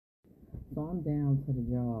So I'm down to the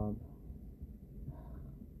job.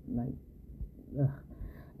 Like, ugh.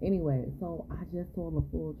 Anyway, so I just saw the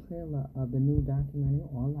full trailer of the new documentary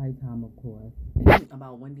on Lifetime, of course,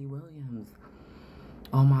 about Wendy Williams.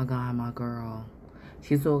 Oh my God, my girl.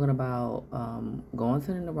 She's talking about going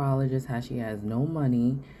to the neurologist, how she has no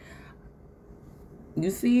money. You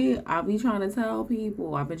see, I've been trying to tell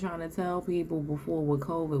people, I've been trying to tell people before with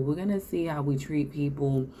COVID, we're going to see how we treat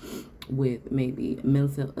people with maybe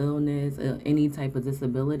mental illness, any type of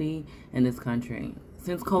disability in this country.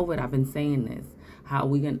 Since COVID, I've been saying this. How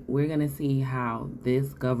we're gonna see how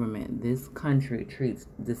this government, this country treats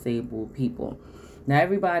disabled people. Now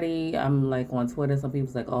everybody, I'm like on Twitter, some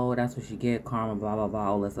people's like, oh, that's what you get, karma, blah blah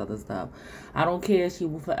blah, all this other stuff. I don't care. She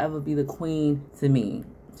will forever be the queen to me.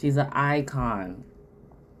 She's an icon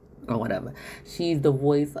or whatever. She's the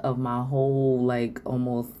voice of my whole, like,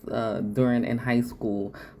 almost during in high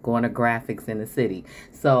school going to graphics in the city.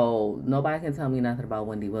 So nobody can tell me nothing about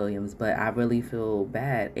Wendy Williams, but I really feel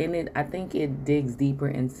bad. And I think it digs deeper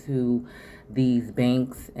into these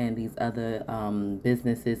banks and these other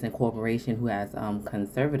businesses and corporation who has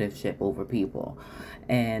conservatorship over people.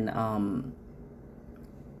 And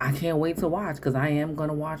I can't wait to watch because I am going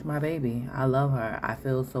to watch my baby. I love her. I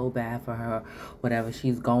feel so bad for her, whatever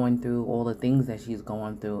she's going through, all the things that she's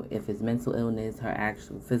going through. If it's mental illness, her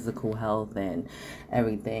actual physical health and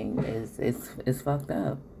everything is fucked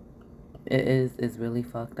up. It's really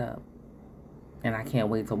fucked up. And I can't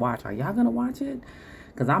wait to watch. Are y'all going to watch it?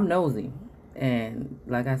 Because I'm nosy. And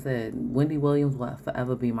like I said, Wendy Williams will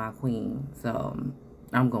forever be my queen. So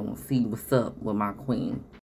I'm going to see what's up with my queen.